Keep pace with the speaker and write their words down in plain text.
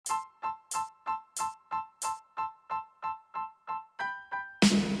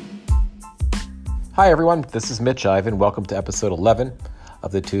Hi, everyone. This is Mitch Ivan. Welcome to episode 11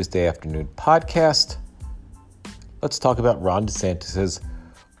 of the Tuesday Afternoon Podcast. Let's talk about Ron DeSantis'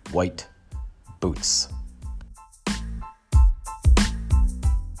 white boots.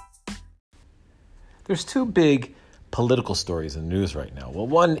 There's two big political stories in the news right now. Well,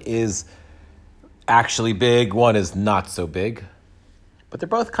 one is actually big, one is not so big, but they're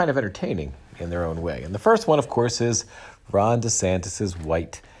both kind of entertaining in their own way. And the first one, of course, is Ron DeSantis'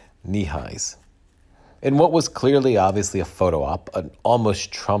 white knee-highs. In what was clearly, obviously, a photo op, an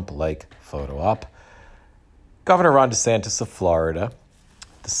almost Trump-like photo op, Governor Ron DeSantis of Florida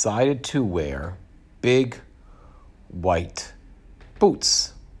decided to wear big white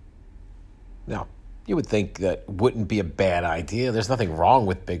boots. Now, you would think that wouldn't be a bad idea. There's nothing wrong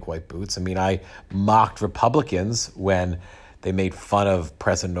with big white boots. I mean, I mocked Republicans when they made fun of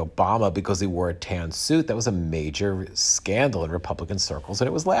President Obama because he wore a tan suit. That was a major scandal in Republican circles, and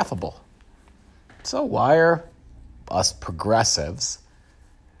it was laughable. So why are us progressives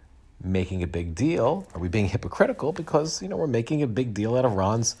making a big deal? Are we being hypocritical because, we're making a big deal out of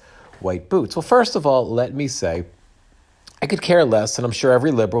Ron's white boots? Well, first of all, let me say, I could care less, and I'm sure every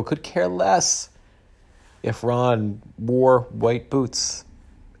liberal could care less if Ron wore white boots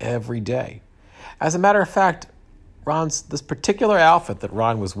every day. As a matter of fact, this particular outfit that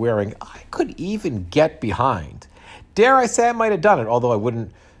Ron was wearing, I could even get behind. Dare I say I might have done it, although I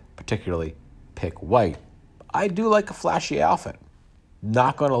wouldn't particularly pick white. I do like a flashy outfit,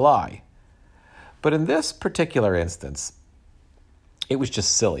 not going to lie. But in this particular instance, it was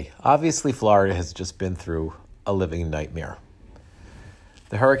just silly. Obviously, Florida has just been through a living nightmare.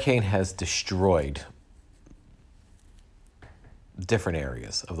 The hurricane has destroyed different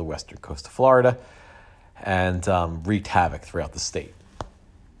areas of the western coast of Florida and wreaked havoc throughout the state.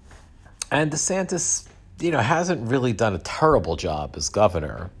 And DeSantis, hasn't really done a terrible job as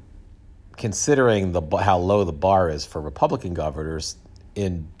governor, considering how low the bar is for Republican governors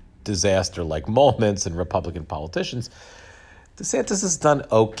in disaster-like moments and Republican politicians. DeSantis has done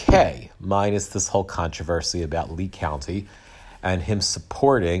okay, minus this whole controversy about Lee County and him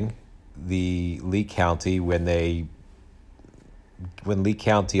supporting the Lee County when Lee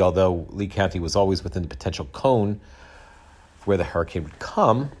County, although Lee County was always within the potential cone where the hurricane would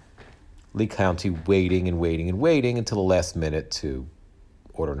come, Lee County waiting until the last minute to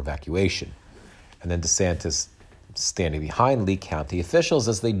order an evacuation. And then DeSantis standing behind Lee County officials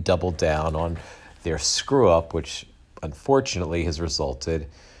as they double down on their screw-up, which unfortunately has resulted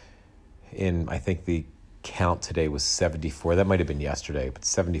in, I think the count today was 74. That might have been yesterday, but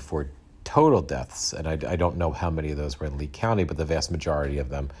 74 total deaths. And I don't know how many of those were in Lee County, but the vast majority of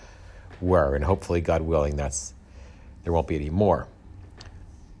them were. And hopefully, God willing, there won't be any more.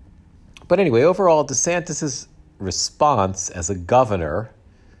 But anyway, overall, DeSantis' response as a governor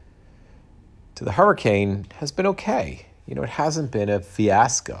to the hurricane has been okay. It hasn't been a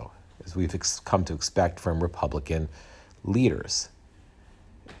fiasco, as we've come to expect from Republican leaders.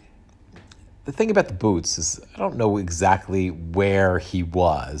 The thing about the boots is I don't know exactly where he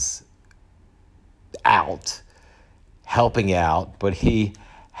was helping out, but he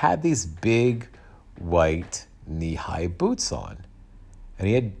had these big white knee-high boots on. And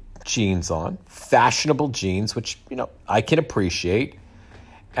he had jeans on, fashionable jeans, which, I can appreciate.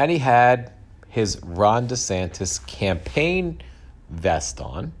 And he had his Ron DeSantis campaign vest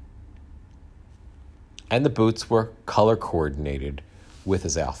on. And the boots were color coordinated with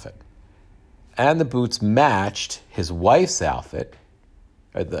his outfit. And the boots matched his wife's outfit.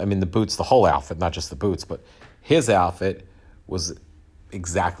 The boots, the whole outfit, not just the boots, but his outfit was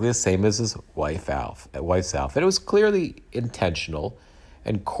exactly the same as his wife's outfit. It was clearly intentional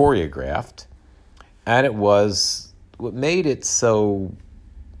and choreographed, and what made it so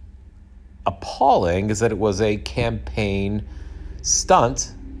appalling is that it was a campaign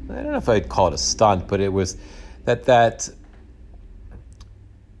stunt. I don't know if I'd call it a stunt, but it was that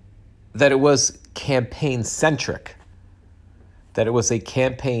it was campaign-centric, that it was a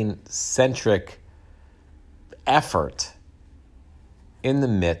campaign-centric effort in the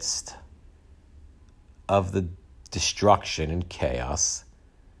midst of the destruction and chaos,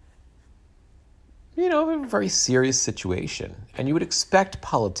 a very serious situation. And you would expect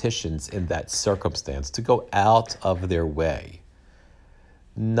politicians in that circumstance to go out of their way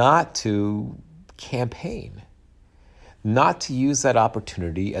not to campaign, not to use that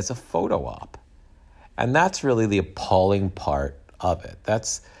opportunity as a photo op. And that's really the appalling part of it.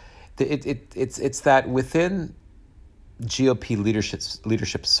 It's that within GOP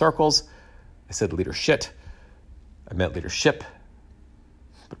leadership circles, I said leadership, I meant leadership,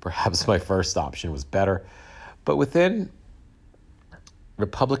 but perhaps my first option was better. But within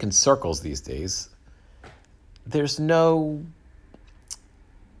Republican circles these days, there's no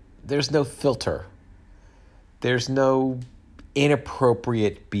filter. There's no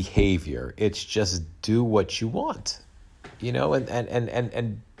inappropriate behavior. It's just do what you want,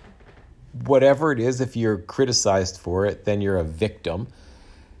 and whatever it is, if you're criticized for it, then you're a victim.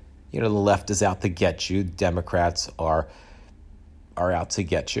 The left is out to get you. Democrats are out to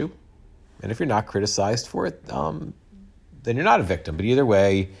get you. And if you're not criticized for it, then you're not a victim. But either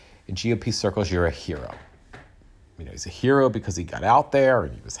way, in GOP circles, you're a hero. He's a hero because he got out there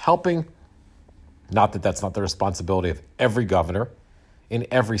and he was helping. Not that that's not the responsibility of every governor in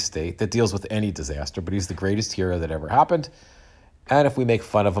every state that deals with any disaster, but he's the greatest hero that ever happened. And if we make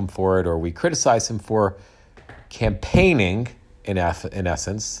fun of him for it or we criticize him for campaigning, in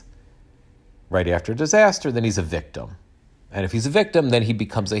essence, right after a disaster, then he's a victim. And if he's a victim, then he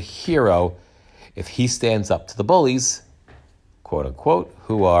becomes a hero if he stands up to the bullies, quote unquote,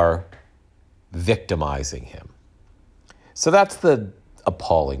 who are victimizing him. So that's the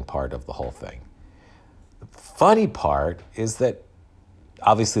appalling part of the whole thing. The funny part is that,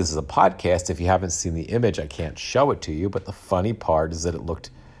 obviously this is a podcast. If you haven't seen the image, I can't show it to you. But the funny part is that it looked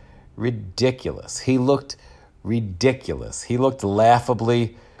ridiculous. He looked ridiculous. He looked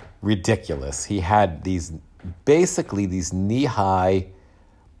laughably ridiculous. He had these knee-high,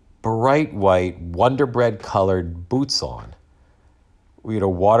 bright white, Wonder Bread colored boots on. We had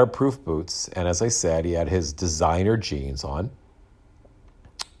waterproof boots, and as I said, he had his designer jeans on.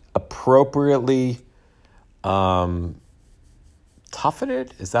 Appropriately toughened,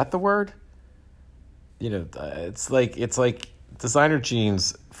 is that the word? It's like designer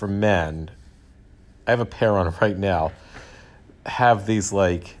jeans for men. I have a pair on right now. Have these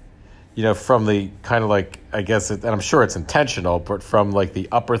from the kind of I guess, and I'm sure it's intentional, but from the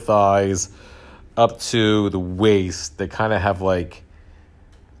upper thighs up to the waist, they kind of have it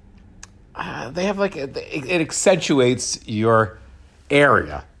accentuates your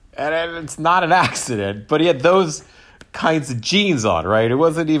area. And it's not an accident, but he had those kinds of jeans on, right? It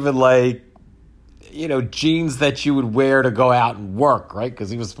wasn't even jeans that you would wear to go out and work, right? Because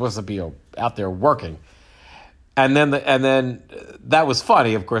he was supposed to be out there working. And then that was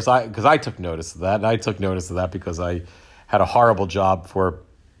funny, of course, because I took notice of that. And I took notice of that because I had a horrible job for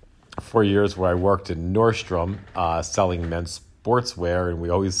 4 years where I worked in Nordstrom selling men's sportswear, and we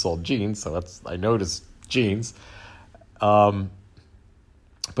always sold jeans, so I noticed jeans.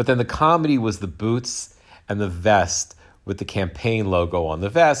 But then the comedy was the boots and the vest with the campaign logo on the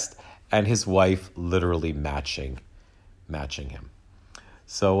vest, and his wife literally matching him.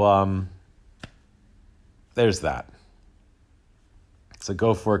 So there's that. So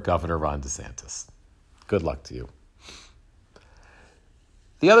go for it, Governor Ron DeSantis. Good luck to you.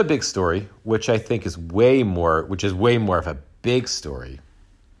 The other big story, which I think is way more of a big story,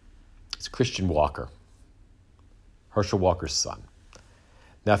 is Christian Walker, Herschel Walker's son.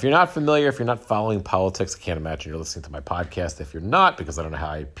 Now, if you're not familiar, if you're not following politics, I can't imagine you're listening to my podcast. If you're not, because I don't know how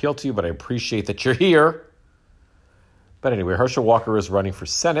I appeal to you, but I appreciate that you're here. But anyway, Herschel Walker is running for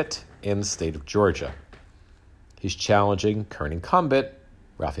Senate in the state of Georgia. He's challenging current incumbent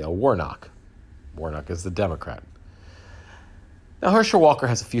Raphael Warnock. Warnock is the Democrat. Now, Herschel Walker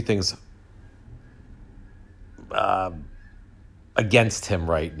has a few things against him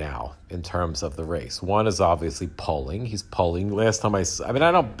right now in terms of the race. One is obviously polling. He's polling. Last time I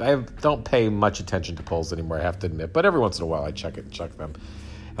don't pay much attention to polls anymore, I have to admit, but every once in a while I check them.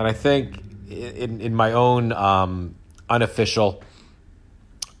 And I think in my own unofficial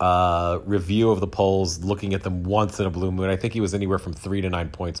review of the polls, looking at them once in a blue moon, I think he was anywhere from 3 to 9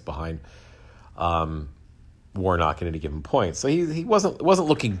 points behind Warnock at any given point. So he wasn't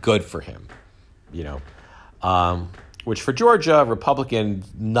looking good for him, which for Georgia, Republican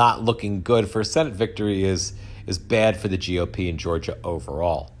not looking good for a Senate victory is bad for the GOP in Georgia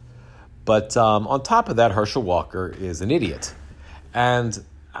overall. But on top of that, Herschel Walker is an idiot. And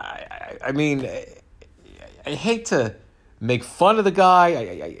I mean, I hate to make fun of the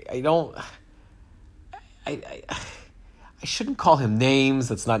guy. I shouldn't call him names.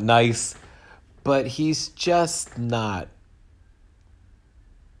 That's not nice. But he's just not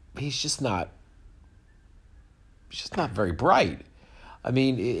very bright. I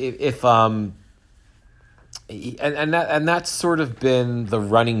mean, that's sort of been the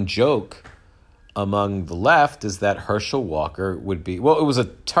running joke among the left, is that Herschel Walker would be, well, it was a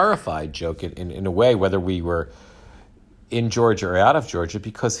terrified joke in a way, whether we were in Georgia or out of Georgia,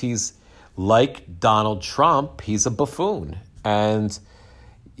 because he's like Donald Trump, he's a buffoon. And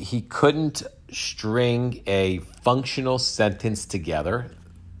he couldn't string a functional sentence together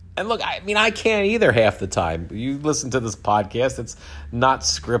And look, I mean, I can't either half the time. You listen to this podcast, it's not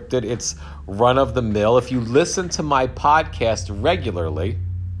scripted, it's run-of-the-mill. If you listen to my podcast regularly,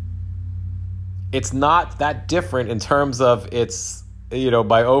 it's not that different in terms of its,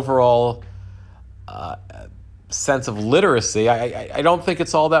 my overall sense of literacy. I don't think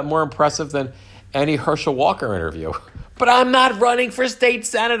it's all that more impressive than any Herschel Walker interview. But I'm not running for state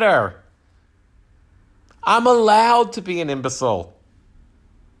senator. I'm allowed to be an imbecile.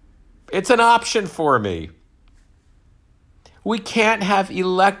 It's an option for me. We can't have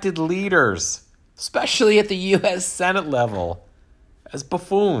elected leaders, especially at the U.S. Senate level, as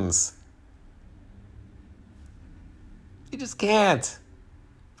buffoons. You just can't.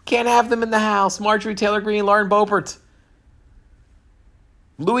 Can't have them in the House. Marjorie Taylor Greene, Lauren Boebert,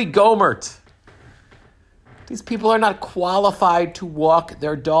 Louis Gohmert. These people are not qualified to walk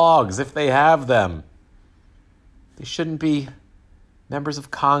their dogs if they have them. They shouldn't be members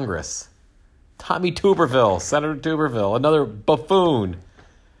of Congress. Tommy Tuberville, Senator Tuberville, another buffoon.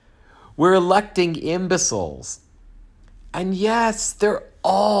 We're electing imbeciles. And yes, they're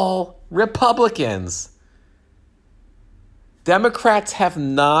all Republicans. Democrats have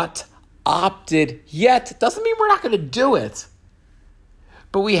not opted yet. Doesn't mean we're not going to do it.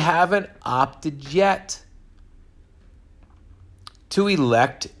 But we haven't opted yet to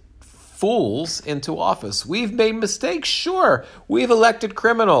elect fools into office. We've made mistakes, sure. We've elected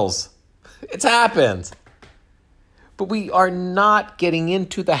criminals. It's happened. But we are not getting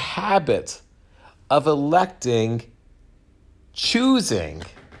into the habit of choosing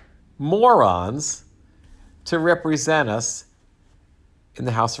morons to represent us in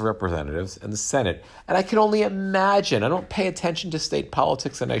the House of Representatives and the Senate. And I can only imagine, I don't pay attention to state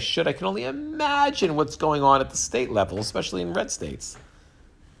politics, and I should. I can only imagine what's going on at the state level, especially in red states.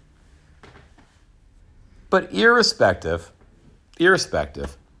 But irrespective,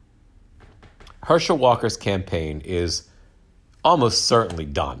 Herschel Walker's campaign is almost certainly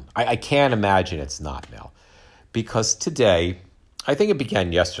done. I can't imagine it's not now. Because today, I think it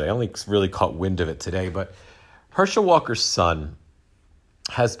began yesterday, I only really caught wind of it today, but Herschel Walker's son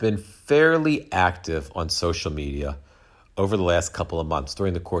has been fairly active on social media over the last couple of months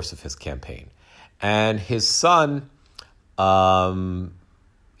during the course of his campaign. And his son, for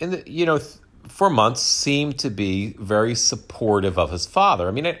months, seemed to be very supportive of his father.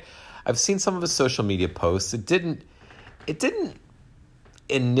 I mean, I've seen some of his social media posts. It didn't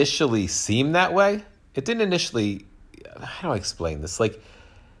initially seem that way. It didn't initially, how do I explain this? Like,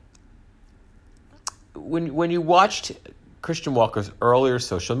 when you watched Christian Walker's earlier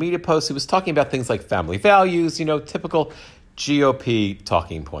social media posts, he was talking about things like family values, typical GOP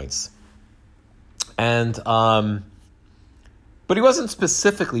talking points. And, but he wasn't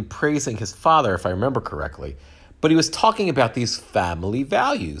specifically praising his father, if I remember correctly, but he was talking about these family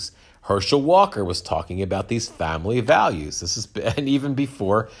values. Herschel Walker was talking about these family values. And even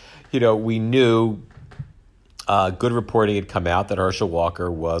before, we knew good reporting had come out that Herschel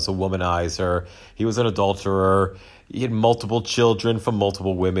Walker was a womanizer. He was an adulterer. He had multiple children from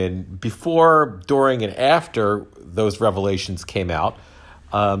multiple women. Before, during, and after those revelations came out,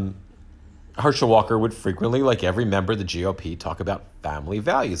 Herschel Walker would frequently, like every member of the GOP, talk about family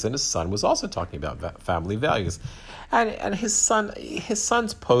values, and his son was also talking about family values. And his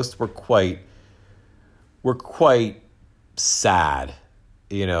son's posts were quite sad,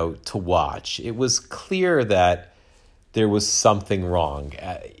 to watch. It was clear that there was something wrong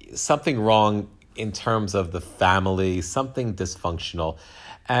in terms of the family, something dysfunctional.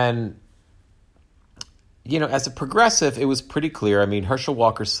 And, as a progressive, it was pretty clear. I mean, Herschel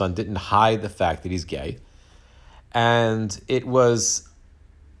Walker's son didn't hide the fact that he's gay. And it was,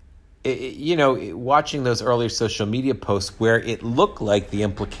 watching those earlier social media posts where it looked like the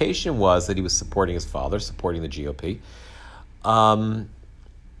implication was that he was supporting his father, supporting the GOP,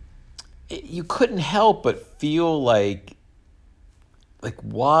 you couldn't help but feel like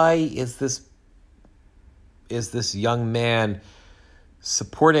why is this young man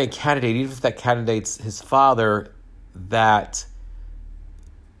supporting a candidate, even if that candidate's his father, that's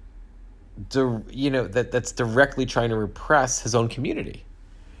directly trying to repress his own community,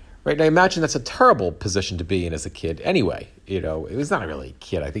 right? And I imagine that's a terrible position to be in as a kid. Anyway, he's not really a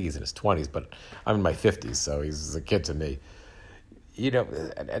kid. I think he's in his 20s, but I'm in my 50s, so he's a kid to me.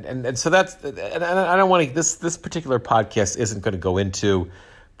 And so that's, and I don't want to. This particular podcast isn't going to go into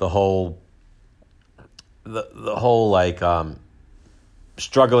the whole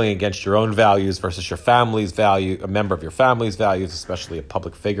struggling against your own values versus your family's value, a member of your family's values, especially a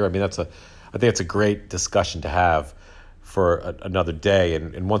public figure. I mean, I think it's a great discussion to have. for another day.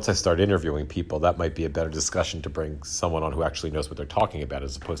 And once I start interviewing people, that might be a better discussion to bring someone on who actually knows what they're talking about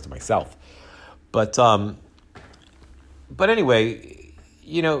as opposed to myself. But anyway,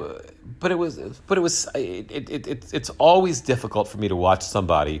 it's always difficult for me to watch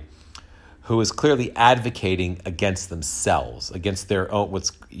somebody who is clearly advocating against themselves, against their own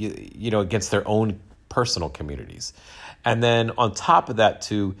against their own personal communities, and then on top of that,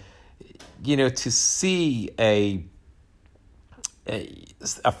 to see a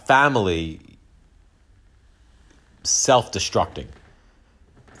family self-destructing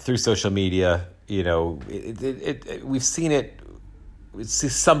through social media. We've seen it. We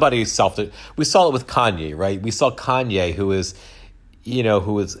saw it with Kanye, right? We saw Kanye, who is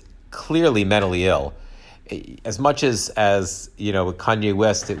clearly mentally ill. As much as with Kanye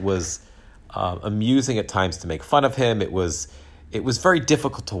West, it was amusing at times to make fun of him. It was very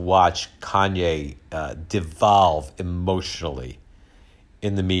difficult to watch Kanye devolve emotionally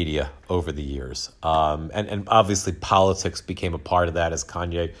in the media over the years. And obviously politics became a part of that as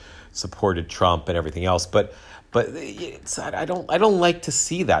Kanye supported Trump and everything else. But I don't like to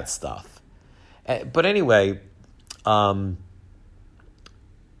see that stuff. But anyway,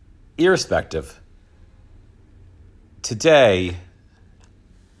 irrespective, today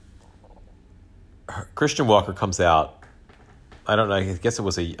Christian Walker comes out. I don't know, I guess it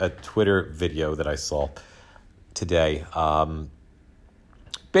was a Twitter video that I saw today.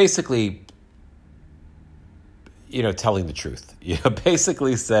 Basically, telling the truth.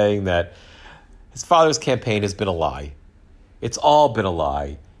 Basically saying that his father's campaign has been a lie. It's all been a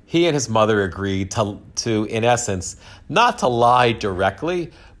lie. He and his mother agreed to in essence, not to lie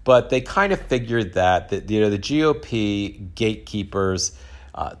directly, but they kind of figured that the GOP gatekeepers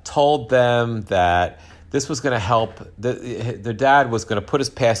told them that this was going to help. Their dad was going to put his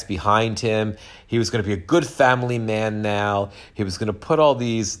past behind him. He was going to be a good family man now. He was going to put all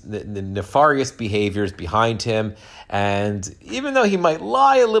these nefarious behaviors behind him. And even though he might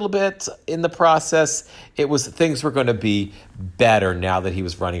lie a little bit in the process, things were going to be better now that he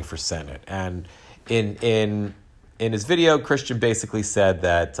was running for Senate. And in his video, Christian basically said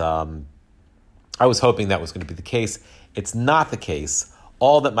that I was hoping that was going to be the case. It's not the case.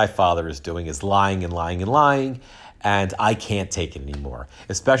 All that my father is doing is lying and lying and lying, and I can't take it anymore.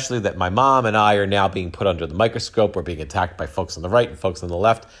 Especially that my mom and I are now being put under the microscope. We're being attacked by folks on the right and folks on the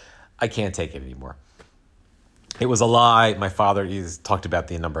left. I can't take it anymore. It was a lie. My father, he's talked about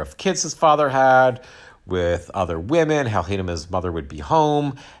the number of kids his father had with other women, how he and his mother would be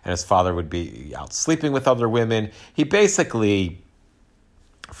home, and his father would be out sleeping with other women. He basically,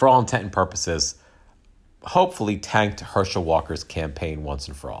 for all intent and purposes, hopefully tanked Herschel Walker's campaign once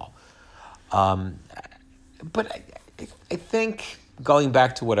and for all. But I think, going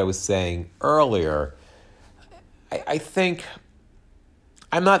back to what I was saying earlier, I think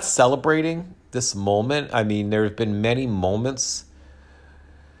I'm not celebrating this moment. I mean, there have been many moments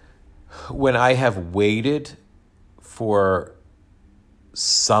when I have waited for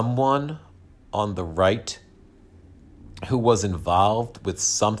someone on the right who was involved with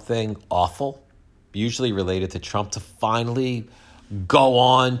something awful, usually related to Trump, to finally go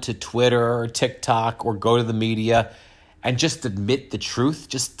on to Twitter or TikTok or go to the media and just admit the truth,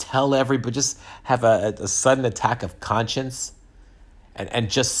 just tell everybody, just have a sudden attack of conscience and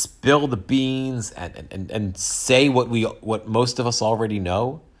just spill the beans and say what most of us already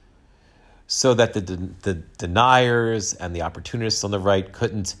know, so that the deniers and the opportunists on the right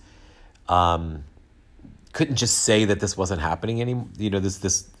couldn't just say that this wasn't happening anymore.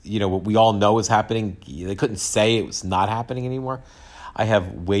 What we all know is happening. They couldn't say it was not happening anymore. I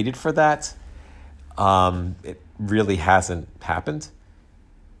have waited for that. It really hasn't happened,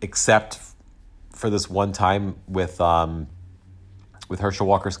 except for this one time with Herschel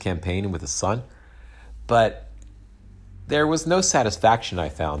Walker's campaign and with his son. But there was no satisfaction I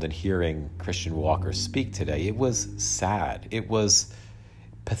found in hearing Christian Walker speak today. It was sad. It was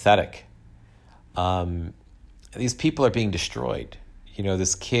pathetic. These people are being destroyed.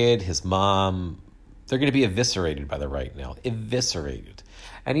 This kid, his mom, they're going to be eviscerated by the right now. Eviscerated.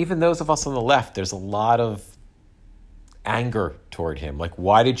 And even those of us on the left, there's a lot of anger toward him. Like,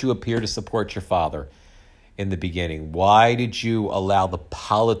 why did you appear to support your father in the beginning? Why did you allow the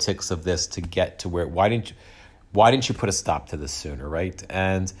politics of this to get to where? Why didn't you put a stop to this sooner, right?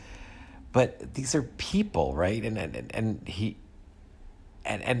 But these are people, right? And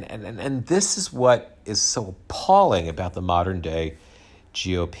this is what is so appalling about the modern day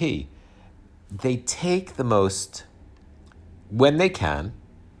GOP. They take the most, when they can,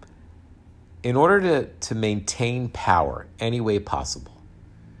 in order to maintain power any way possible.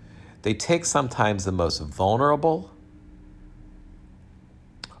 They take sometimes the most vulnerable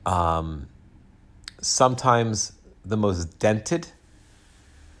Sometimes the most dented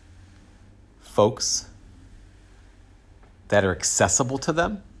folks that are accessible to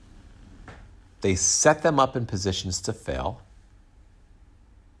them, they set them up in positions to fail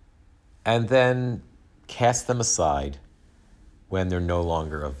and then cast them aside when they're no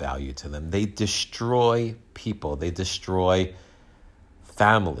longer of value to them. They destroy people. They destroy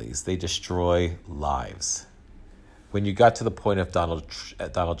families. They destroy lives. When you got to the point of Donald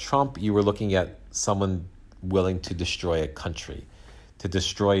Trump, you were looking at someone willing to destroy a country, to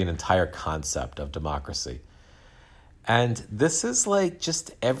destroy an entire concept of democracy. And this is like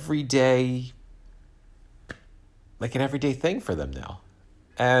just everyday, like an everyday thing for them now.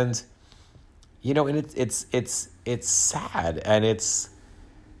 And, you know, and it's sad, and it's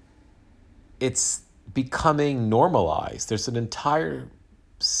becoming normalized. There's an entire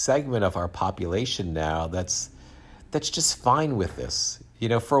segment of our population now that's just fine with this. You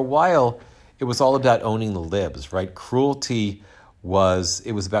know, for a while, it was all about owning the libs, right? Cruelty was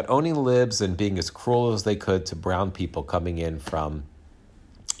about owning the libs and being as cruel as they could to brown people coming in from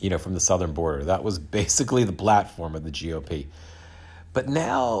the southern border. That was basically the platform of the GOP. But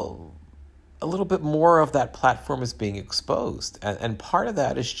now, a little bit more of that platform is being exposed. And part of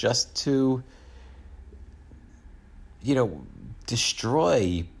that is just to,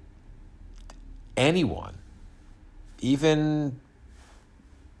 destroy anyone, even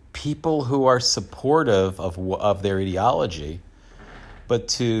people who are supportive of their ideology, but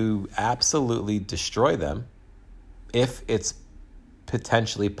to absolutely destroy them if it's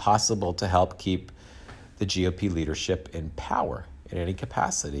potentially possible to help keep the GOP leadership in power in any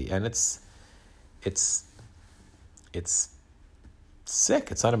capacity. And it's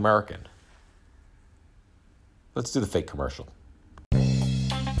sick. It's un-American. Let's do the fake commercial.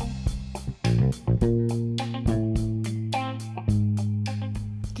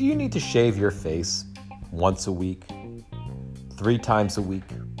 Do you need to shave your face once a week, 3 times a week,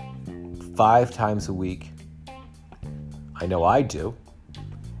 5 times a week? I know I do.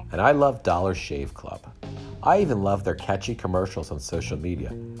 And I love Dollar Shave Club. I even love their catchy commercials on social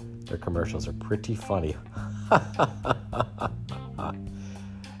media. Their commercials are pretty funny.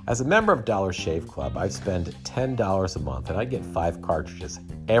 As a member of Dollar Shave Club, I spend $10 a month and I get 5 cartridges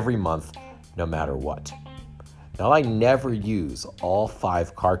every month, no matter what. Now, I never use all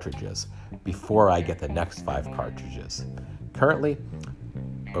 5 cartridges before I get the next 5 cartridges. Currently,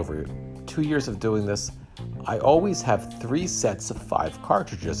 over 2 years of doing this, I always have 3 sets of 5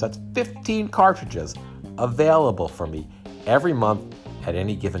 cartridges. That's 15 cartridges available for me every month at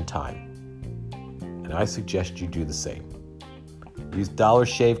any given time. And I suggest you do the same. Use Dollar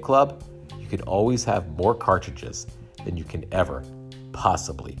Shave Club. You can always have more cartridges than you can ever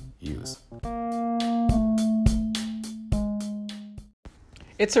possibly use.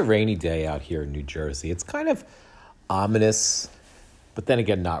 It's a rainy day out here in New Jersey. It's kind of ominous, but then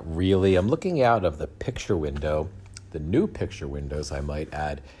again, not really. I'm looking out of the picture window, the new picture windows, I might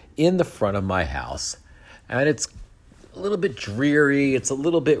add, in the front of my house. And it's a little bit dreary. It's a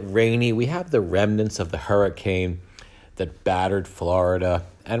little bit rainy. We have the remnants of the hurricane that battered Florida.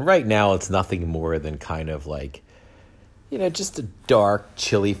 And right now, it's nothing more than kind of like, just a dark,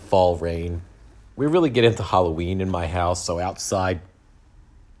 chilly fall rain. We really get into Halloween in my house. So outside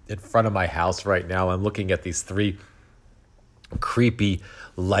in front of my house right now, I'm looking at these 3 creepy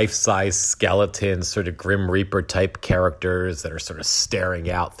life-size skeletons, sort of Grim Reaper type characters that are sort of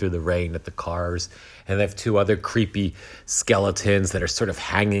staring out through the rain at the cars. And they have 2 other creepy skeletons that are sort of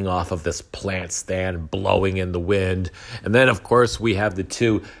hanging off of this plant stand, blowing in the wind. And then, of course, we have the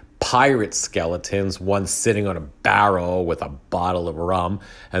 2 pirate skeletons, one sitting on a barrel with a bottle of rum,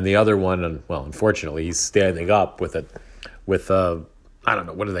 and the other one, well, unfortunately, he's standing up with a, I don't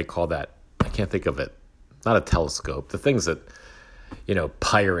know, what do they call that? I can't think of it. Not a telescope. The things that,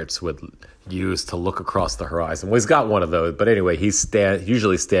 pirates would use to look across the horizon. Well, he's got one of those. But anyway, he's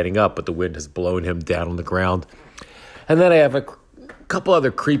usually standing up, but the wind has blown him down on the ground. And then I have a couple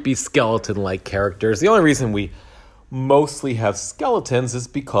other creepy skeleton-like characters. The only reason we mostly have skeletons is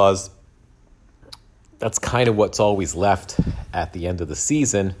because that's kind of what's always left at the end of the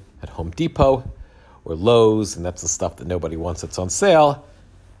season at Home Depot or Lowe's, and that's the stuff that nobody wants that's on sale.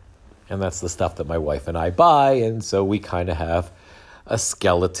 And that's the stuff that my wife and I buy, and so we kind of have a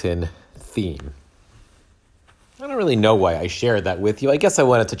skeleton theme. I don't really know why I shared that with you. I guess I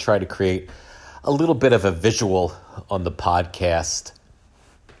wanted to try to create a little bit of a visual on the podcast.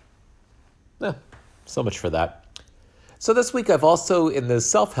 So much for that. So this week I've also, in the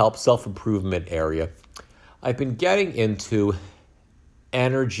self-help, self-improvement area, I've been getting into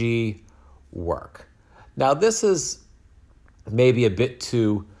energy work. Now this is maybe a bit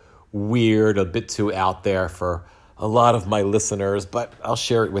too weird, a bit too out there for a lot of my listeners, but I'll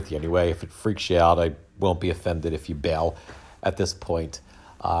share it with you anyway. If it freaks you out, I won't be offended if you bail at this point.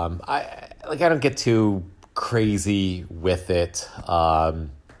 I don't get too crazy with it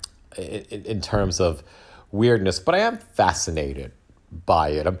in terms of weirdness, but I am fascinated by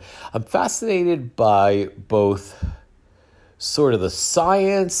it. I'm fascinated by both sort of the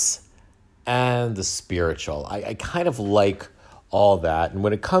science and the spiritual. I kind of like all that. And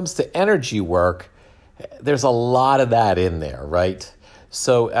when it comes to energy work, there's a lot of that in there, right?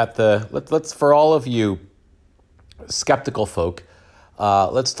 So let's for all of you skeptical folk,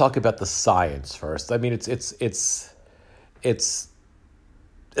 let's talk about the science first. I mean, it's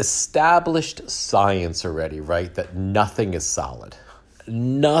established science already, right? That nothing is solid.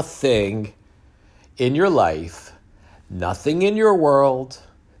 Nothing in your life, nothing in your world,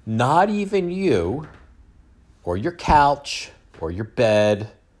 not even you or your couch or your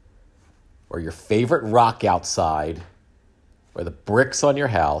bed or your favorite rock outside or the bricks on your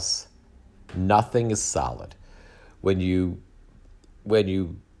house, nothing is solid. When you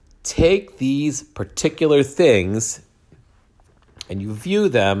take these particular things and you view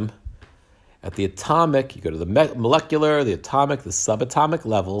them at the atomic, you go to the molecular, the atomic, the subatomic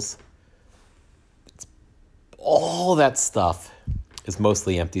levels, all that stuff is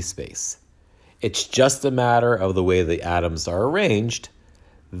mostly empty space. It's just a matter of the way the atoms are arranged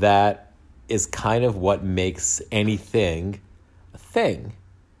that is kind of what makes anything a thing.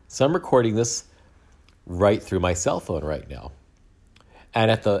 So I'm recording this right through my cell phone right now.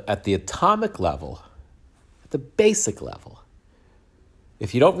 And at the atomic level, at the basic level,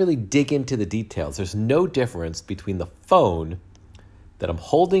 if you don't really dig into the details, there's no difference between the phone that I'm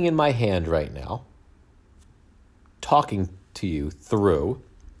holding in my hand right now, talking to you through,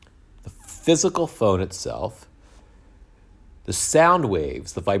 the physical phone itself, the sound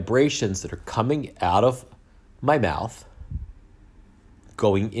waves, the vibrations that are coming out of my mouth,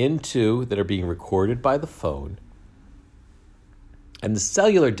 that are being recorded by the phone, and the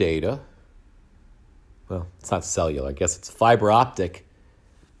cellular data, well, it's not cellular, I guess it's fiber optic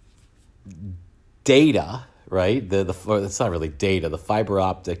data, right? It's not really data, the fiber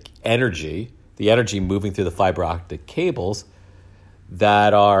optic energy, the energy moving through the fiber optic cables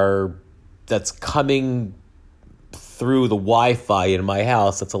that's coming through the Wi-Fi in my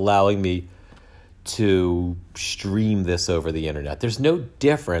house that's allowing me to stream this over the internet. There's no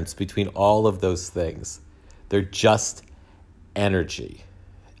difference between all of those things. They're just energy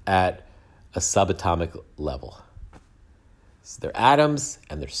at a subatomic level. So they're atoms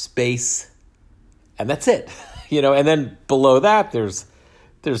and they're space, and that's it. And then below that there's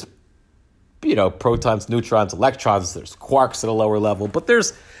protons, neutrons, electrons, there's quarks at a lower level, but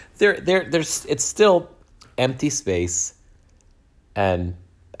there's it's still empty space and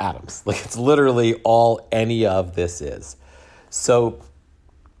atoms. Like, it's literally all any of this is. So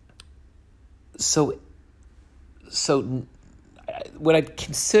when I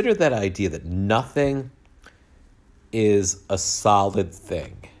consider that idea that nothing is a solid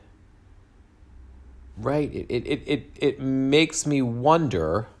thing, right? It makes me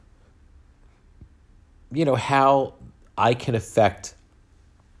wonder, how I can affect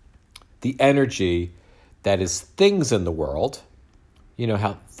the energy that is things in the world,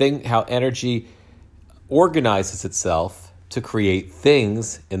 how energy organizes itself to create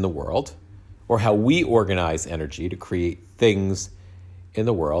things in the world, or how we organize energy to create things in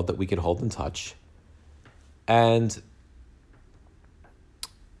the world that we can hold and touch. And,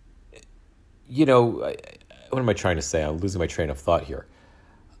 what am I trying to say? I'm losing my train of thought here.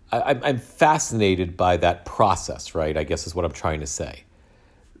 I'm fascinated by that process, right? I guess is what I'm trying to say.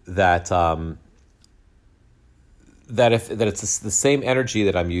 That it's the same energy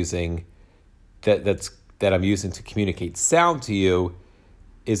that I'm using, that I'm using to communicate sound to you,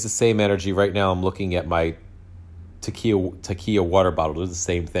 is the same energy. Right now I'm looking at my tequila water bottle. It's the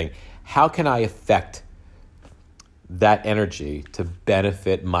same thing. How can I affect that energy to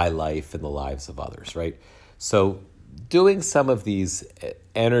benefit my life and the lives of others, right? So doing some of these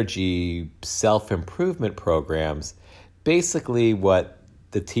energy self-improvement programs, basically what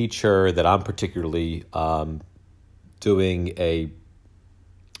the teacher that I'm particularly doing I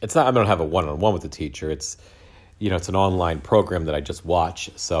don't have a one-on-one with the teacher. It's an online program that I just watch.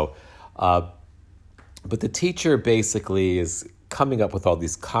 So, but the teacher basically is coming up with all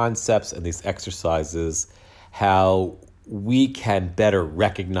these concepts and these exercises, how we can better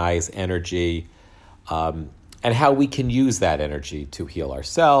recognize energy, and how we can use that energy to heal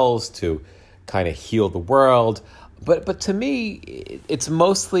ourselves, to kind of heal the world. But to me, it's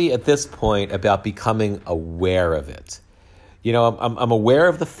mostly at this point about becoming aware of it. I'm aware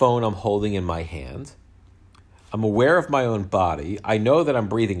of the phone I'm holding in my hand. I'm aware of my own body. I know that I'm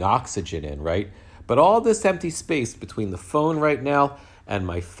breathing oxygen in, right? But all this empty space between the phone right now and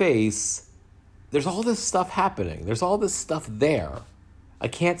my face, there's all this stuff happening. There's all this stuff there. I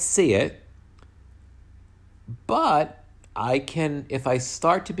can't see it, but I can, if I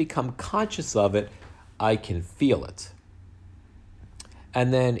start to become conscious of it, I can feel it.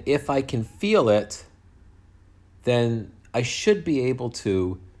 And then if I can feel it, then I should be able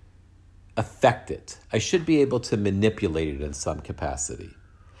to affect it. I should be able to manipulate it in some capacity.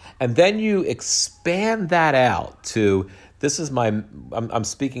 And then you expand that out to, I'm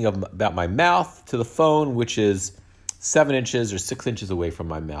speaking about my mouth, to the phone, which is 7 inches or 6 inches away from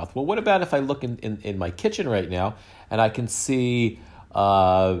my mouth. Well, what about if I look in my kitchen right now and I can see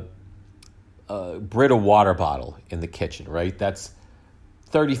a Brita water bottle in the kitchen, right? That's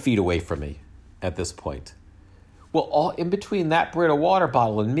 30 feet away from me at this point. Well, all in between that Brita water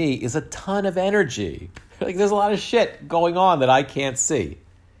bottle and me is a ton of energy. Like, there's a lot of shit going on that I can't see.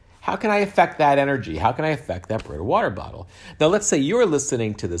 How can I affect that energy? How can I affect that Brita water bottle? Now, let's say you're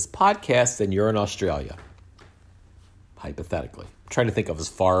listening to this podcast and you're in Australia. Hypothetically. I'm trying to think of as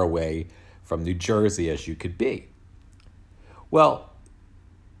far away from New Jersey as you could be. Well,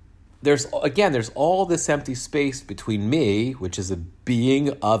 there's all this empty space between me, which is a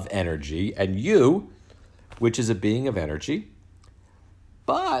being of energy, and you, which is a being of energy.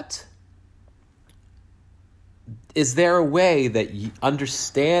 But is there a way that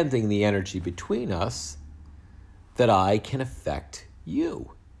understanding the energy between us, that I can affect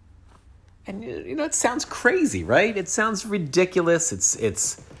you? And it sounds crazy, right? It sounds ridiculous.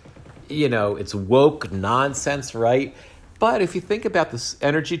 It's woke nonsense, right? But if you think about this,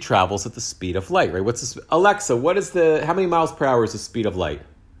 energy travels at the speed of light, right? Alexa, how many miles per hour is the speed of light?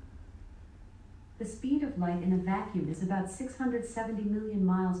 The speed of light in a vacuum is about 670 million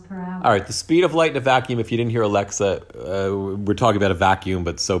miles per hour. All right, the speed of light in a vacuum, if you didn't hear Alexa, we're talking about a vacuum,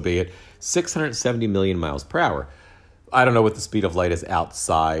 but so be it, 670 million miles per hour. I don't know what the speed of light is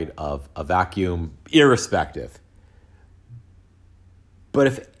outside of a vacuum, irrespective.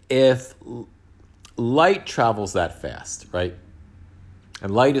 But if light travels that fast, right?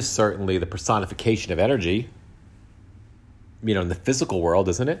 And light is certainly the personification of energy, in the physical world,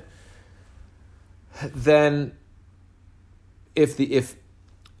 isn't it? Then if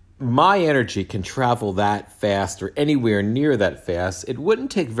my energy can travel that fast or anywhere near that fast, it wouldn't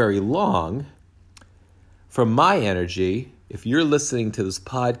take very long for my energy, if you're listening to this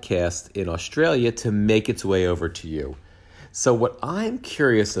podcast in Australia, to make its way over to you. So what I'm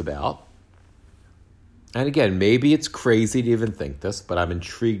curious about, and again, maybe it's crazy to even think this, but I'm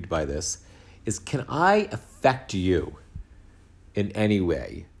intrigued by this, is can I affect you in any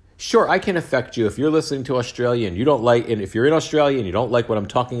way? Sure, I can affect you. If you're listening to Australia and if you're in Australia and you don't like what I'm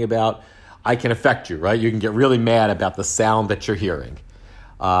talking about, I can affect you, right? You can get really mad about the sound that you're hearing.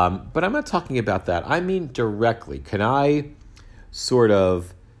 But I'm not talking about that. I mean directly. Can I sort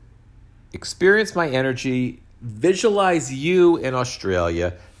of experience my energy, visualize you in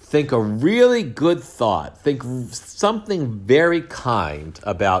Australia, think a really good thought, think something very kind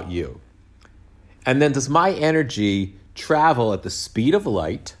about you. And then does my energy travel at the speed of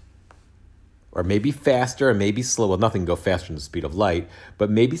light, or maybe faster, or maybe slow? Well, nothing can go faster than the speed of light, but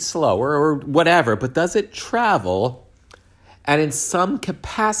maybe slower or whatever. But does it travel? And in some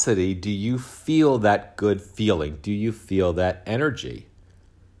capacity, do you feel that good feeling? Do you feel that energy?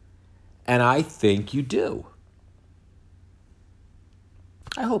 And I think you do.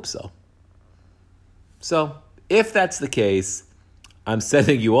 I hope so. So if that's the case, I'm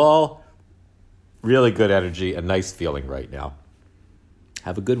sending you all really good energy, a nice feeling right now.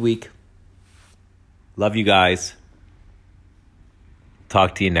 Have a good week. Love you guys.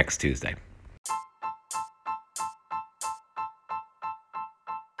 Talk to you next Tuesday.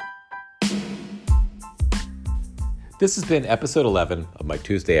 This has been episode 11 of my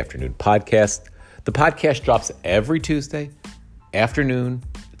Tuesday afternoon podcast. The podcast drops every Tuesday afternoon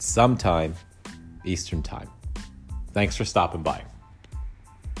at some time, Eastern time. Thanks for stopping by.